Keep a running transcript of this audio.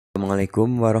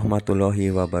Assalamualaikum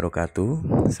warahmatullahi wabarakatuh.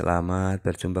 Selamat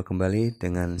berjumpa kembali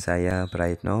dengan saya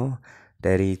Praitno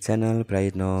dari channel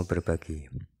Praitno Berbagi.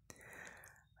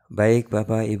 Baik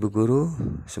Bapak Ibu Guru,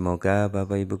 semoga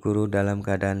Bapak Ibu Guru dalam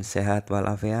keadaan sehat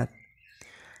walafiat,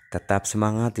 tetap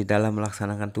semangat di dalam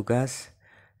melaksanakan tugas,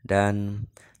 dan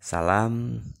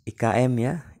salam IKM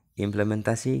ya,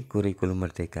 implementasi kurikulum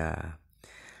merdeka.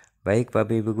 Baik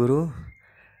Bapak Ibu Guru,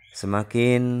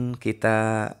 semakin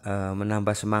kita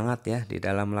menambah semangat ya di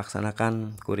dalam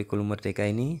melaksanakan kurikulum merdeka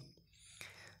ini,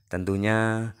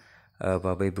 tentunya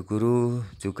Bapak Ibu Guru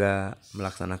juga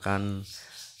melaksanakan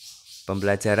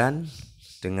pembelajaran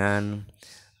dengan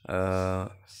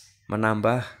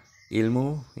menambah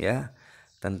ilmu ya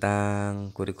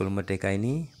tentang kurikulum merdeka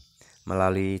ini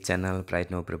melalui channel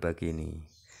Praitno Berbagi ini.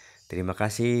 Terima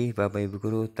kasih Bapak Ibu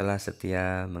Guru telah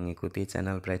setia mengikuti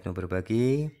channel Praitno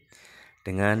Berbagi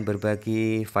dengan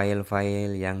berbagi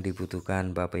file-file yang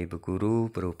dibutuhkan Bapak Ibu Guru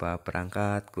berupa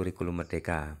perangkat kurikulum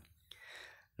merdeka.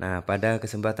 Nah, pada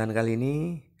kesempatan kali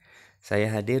ini saya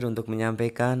hadir untuk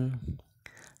menyampaikan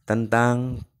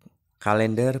tentang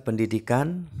kalender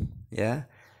pendidikan ya.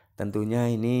 Tentunya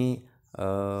ini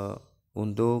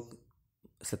untuk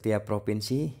setiap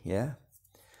provinsi ya.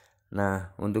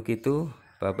 Nah, untuk itu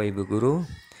Bapak Ibu Guru,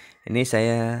 ini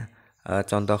saya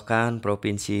contohkan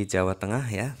Provinsi Jawa Tengah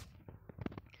ya.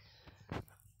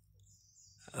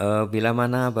 Bila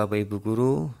mana Bapak Ibu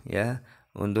Guru ya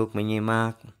untuk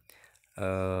menyimak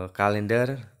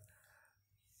kalender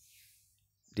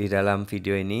di dalam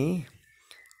video ini,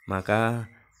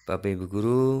 maka Bapak Ibu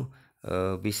Guru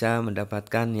bisa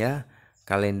mendapatkan ya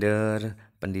kalender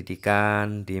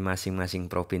pendidikan di masing-masing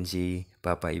provinsi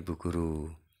Bapak Ibu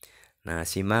Guru. Nah,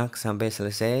 simak sampai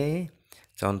selesai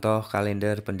contoh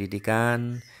kalender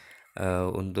pendidikan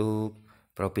untuk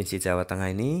Provinsi Jawa Tengah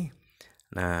ini.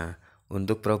 Nah,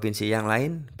 untuk provinsi yang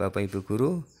lain, Bapak Ibu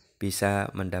Guru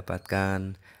bisa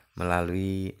mendapatkan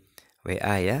melalui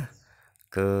WA ya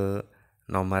ke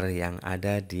nomor yang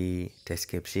ada di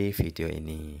deskripsi video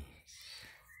ini.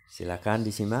 Silakan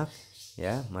disimak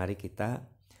ya. Mari kita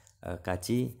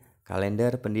kaji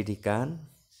kalender pendidikan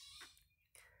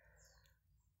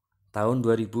tahun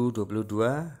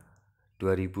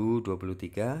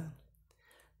 2022-2023.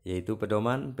 Yaitu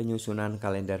Pedoman Penyusunan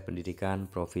Kalender Pendidikan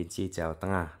Provinsi Jawa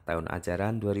Tengah Tahun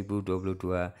Ajaran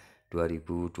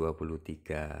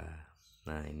 2022-2023.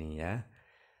 Nah, ini ya.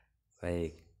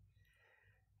 Baik.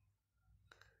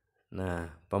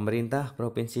 Nah, pemerintah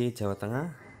Provinsi Jawa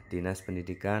Tengah, Dinas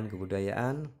Pendidikan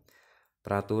Kebudayaan,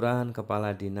 Peraturan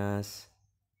Kepala Dinas,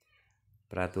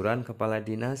 Peraturan Kepala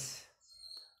Dinas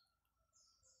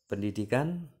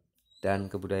Pendidikan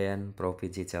dan Kebudayaan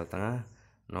Provinsi Jawa Tengah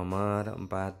Nomor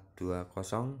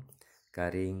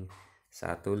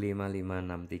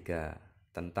 420/15563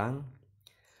 tentang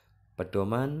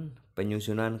Pedoman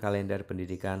Penyusunan Kalender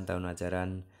Pendidikan Tahun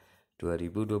Ajaran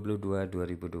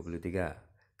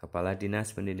 2022-2023. Kepala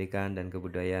Dinas Pendidikan dan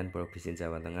Kebudayaan Provinsi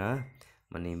Jawa Tengah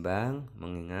menimbang,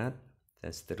 mengingat,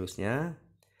 dan seterusnya.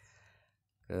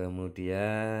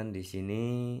 Kemudian di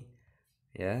sini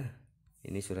ya,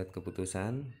 ini surat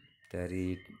keputusan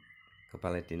dari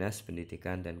Kepala Dinas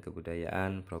Pendidikan dan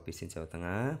Kebudayaan Provinsi Jawa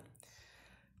Tengah.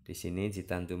 Di sini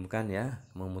dicantumkan ya,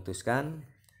 memutuskan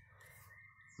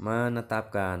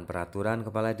menetapkan Peraturan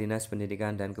Kepala Dinas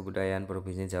Pendidikan dan Kebudayaan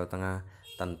Provinsi Jawa Tengah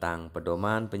tentang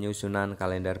Pedoman Penyusunan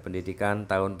Kalender Pendidikan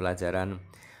Tahun Pelajaran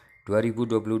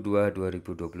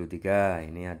 2022-2023.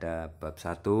 Ini ada bab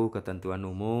 1 ketentuan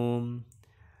umum.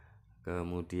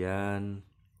 Kemudian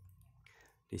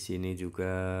di sini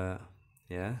juga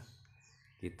ya,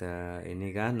 kita ini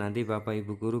kan nanti Bapak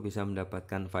Ibu Guru bisa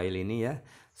mendapatkan file ini ya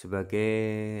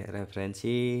sebagai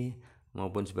referensi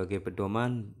maupun sebagai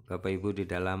pedoman Bapak Ibu di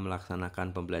dalam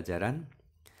melaksanakan pembelajaran,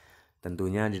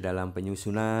 tentunya di dalam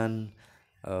penyusunan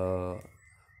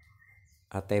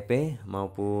ATP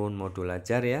maupun modul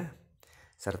ajar ya,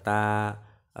 serta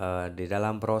di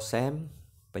dalam proses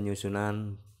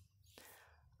penyusunan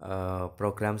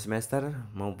program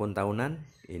semester maupun tahunan.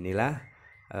 Inilah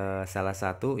salah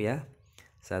satu ya,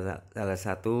 salah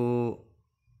satu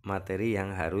materi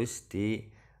yang harus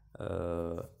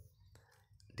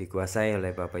dikuasai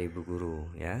oleh Bapak Ibu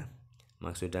Guru ya.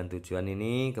 Maksud dan tujuan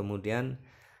ini kemudian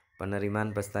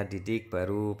penerimaan peserta didik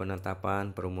baru,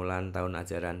 penetapan perumulan tahun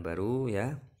ajaran baru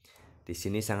ya. Di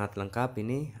sini sangat lengkap,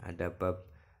 ini ada bab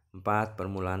 4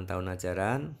 permulaan tahun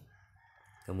ajaran.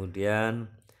 Kemudian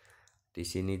di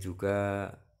sini juga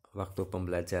waktu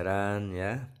pembelajaran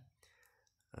ya.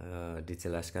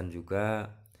 Dijelaskan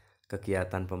juga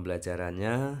kegiatan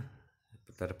pembelajarannya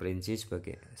terperinci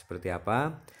seperti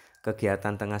apa,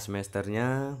 kegiatan tengah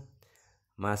semesternya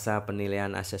masa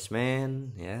penilaian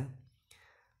asesmen ya.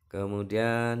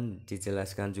 Kemudian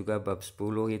dijelaskan juga bab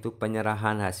 10 itu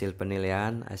penyerahan hasil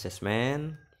penilaian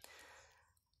asesmen.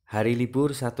 Hari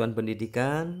libur satuan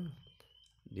pendidikan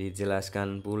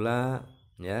dijelaskan pula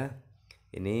ya.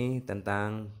 Ini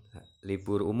tentang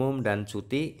libur umum dan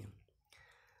cuti.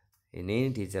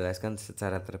 Ini dijelaskan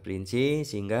secara terperinci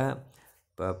sehingga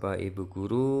Bapak Ibu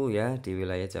guru ya di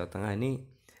wilayah Jawa Tengah ini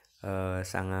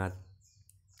sangat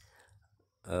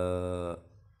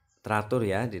teratur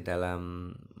ya di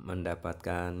dalam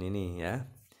mendapatkan ini ya,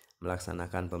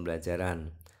 melaksanakan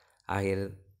pembelajaran.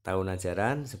 Akhir tahun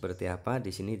ajaran seperti apa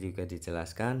di sini juga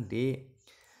dijelaskan di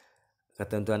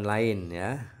ketentuan lain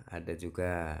ya, ada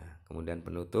juga. Kemudian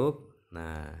penutup.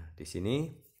 Nah, di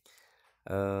sini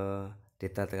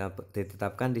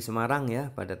ditetapkan di Semarang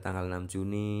ya pada tanggal 6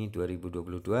 Juni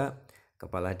 2022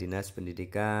 Kepala Dinas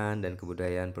Pendidikan dan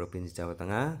Kebudayaan Provinsi Jawa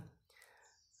Tengah.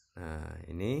 Nah,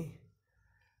 ini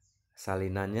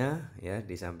salinannya ya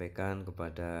disampaikan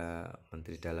kepada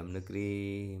Menteri Dalam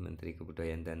Negeri, Menteri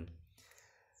Kebudayaan dan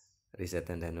Riset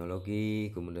dan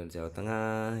Teknologi, kemudian Jawa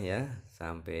Tengah ya,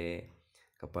 sampai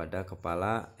kepada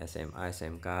Kepala SMA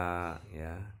SMK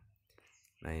ya.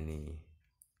 Nah, ini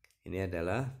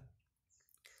adalah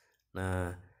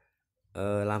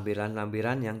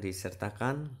lampiran-lampiran yang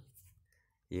disertakan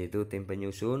yaitu tim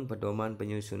penyusun, pedoman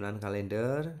penyusunan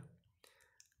kalender.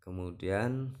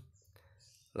 Kemudian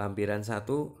lampiran 1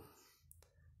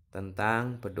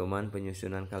 tentang pedoman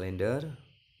penyusunan kalender,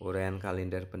 uraian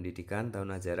kalender pendidikan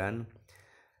tahun ajaran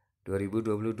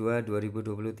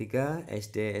 2022-2023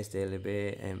 SD,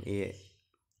 SDLB, MI,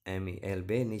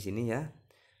 MILB di sini ya.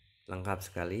 Lengkap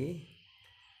sekali.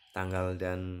 Tanggal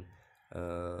dan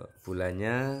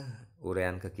bulannya,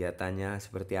 uraian kegiatannya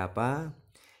seperti apa.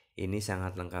 Ini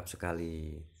sangat lengkap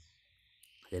sekali.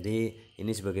 Jadi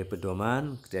ini sebagai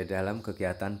pedoman di dalam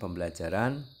kegiatan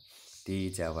pembelajaran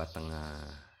di Jawa Tengah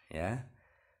ya.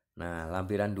 Nah,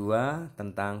 lampiran 2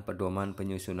 tentang pedoman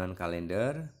penyusunan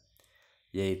kalender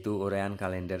yaitu uraian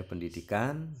kalender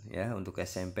pendidikan ya untuk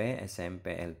SMP,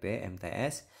 SMPLB,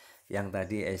 MTS. Yang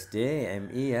tadi SD,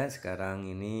 MI ya,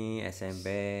 sekarang ini SMP,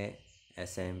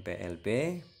 SMPLB.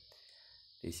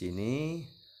 Di sini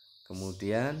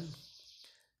kemudian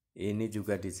ini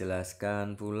juga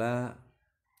dijelaskan pula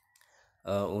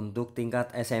untuk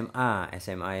tingkat SMA,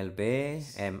 SMALB,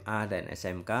 MA dan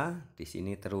SMK. Di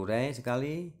sini terurai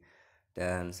sekali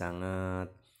dan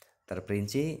sangat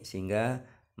terperinci sehingga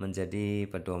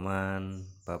menjadi pedoman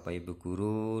Bapak Ibu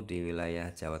guru di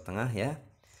wilayah Jawa Tengah ya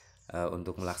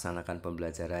untuk melaksanakan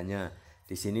pembelajarannya.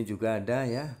 Di sini juga ada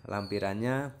ya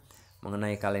lampirannya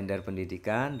mengenai kalender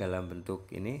pendidikan dalam bentuk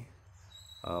ini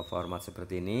format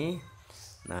seperti ini.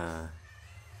 Nah,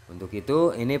 untuk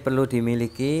itu ini perlu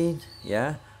dimiliki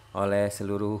ya oleh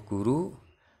seluruh guru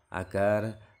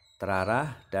agar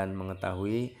terarah dan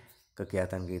mengetahui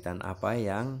kegiatan-kegiatan apa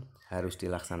yang harus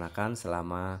dilaksanakan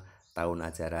selama tahun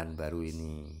ajaran baru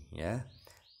ini ya.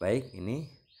 Baik, ini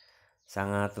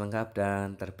sangat lengkap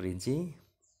dan terperinci.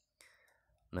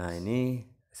 Nah, ini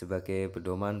sebagai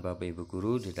pedoman Bapak Ibu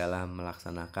guru di dalam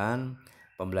melaksanakan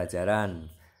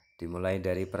pembelajaran dimulai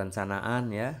dari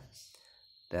perencanaan ya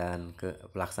dan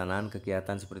pelaksanaan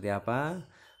kegiatan seperti apa.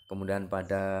 Kemudian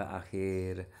pada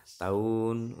akhir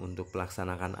tahun untuk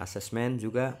pelaksanaan asesmen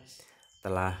juga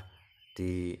telah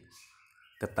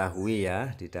diketahui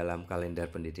ya di dalam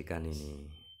kalender pendidikan ini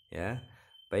ya.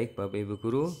 Baik Bapak Ibu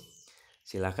guru,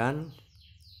 silakan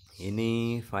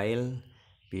ini file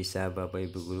bisa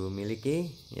Bapak Ibu guru miliki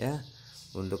ya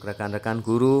untuk rekan-rekan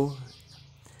guru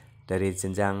dari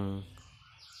jenjang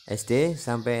SD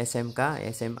sampai SMK,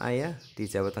 SMA ya di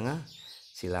Jawa Tengah.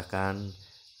 Silakan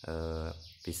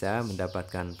bisa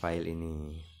mendapatkan file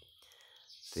ini.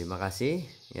 Terima kasih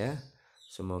ya.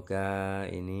 Semoga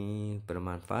ini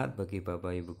bermanfaat bagi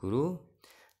Bapak Ibu guru.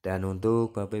 Dan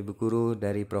untuk Bapak Ibu guru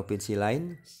dari provinsi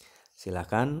lain,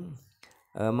 silakan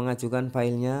mengajukan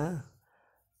filenya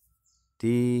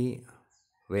di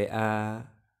WA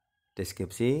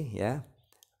deskripsi ya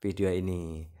video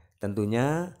ini.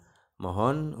 Tentunya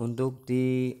mohon untuk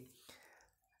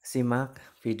disimak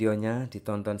videonya,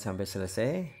 ditonton sampai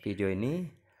selesai video ini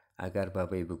agar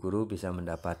Bapak Ibu guru bisa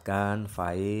mendapatkan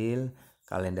file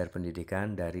kalender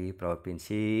pendidikan dari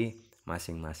provinsi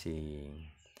masing-masing.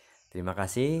 Terima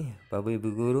kasih Bapak Ibu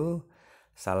guru.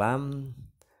 Salam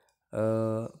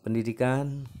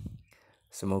pendidikan.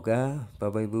 Semoga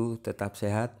Bapak Ibu tetap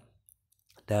sehat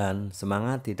dan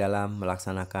semangat di dalam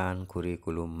melaksanakan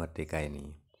kurikulum merdeka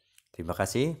ini. Terima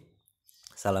kasih.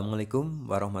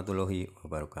 Assalamualaikum warahmatullahi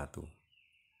wabarakatuh.